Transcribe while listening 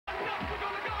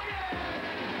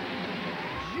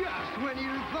when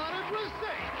you thought it was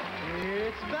safe.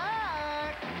 It's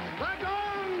back, the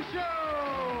Gong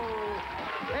Show,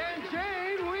 and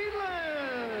Jane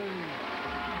Wiedlin.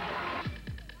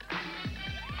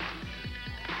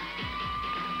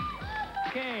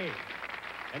 Okay,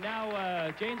 and now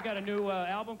Jane's got a new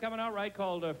album coming out, right,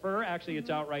 called Fur. Actually, it's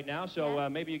out right now, so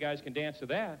maybe you guys can dance to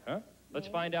that, huh? Let's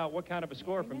find out what kind of a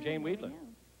score from Jane Wiedlin.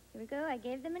 Here we go. I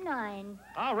gave them a 9.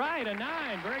 All right, a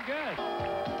 9. Very good.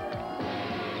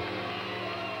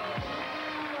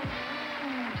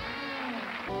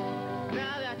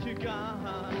 Now that you're gone,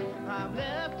 I'm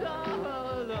left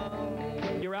all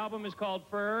alone. Your album is called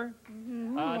Fur.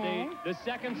 The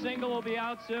second single will be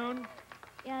out soon.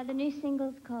 Yeah, the new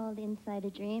single's called Inside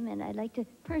a Dream, and I'd like to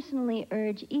personally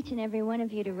urge each and every one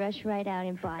of you to rush right out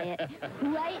and buy it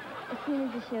right as soon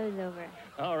as the show's over.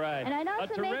 All right. And I'd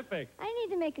also terrific. I need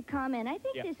to make a comment. I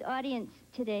think this audience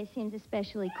today seems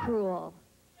especially cruel.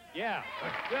 Yeah.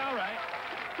 All right.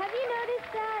 Have you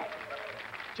noticed that?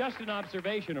 Just an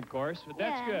observation, of course, but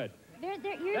that's good.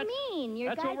 You're mean. Your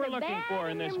That's guys what we're are looking bad for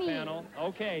in and this you're mean. panel.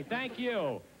 Okay, thank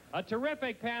you. A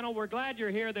terrific panel. We're glad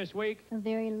you're here this week. A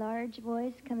very large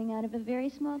voice coming out of a very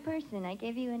small person. I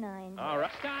gave you a 9. All right.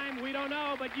 Next time, we don't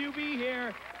know, but you be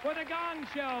here for the Gong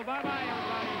Show. Bye-bye,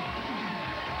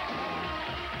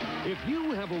 everybody. If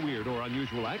you have a weird or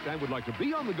unusual act and would like to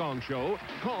be on the Gong Show,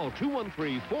 call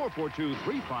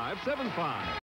 213-442-3575.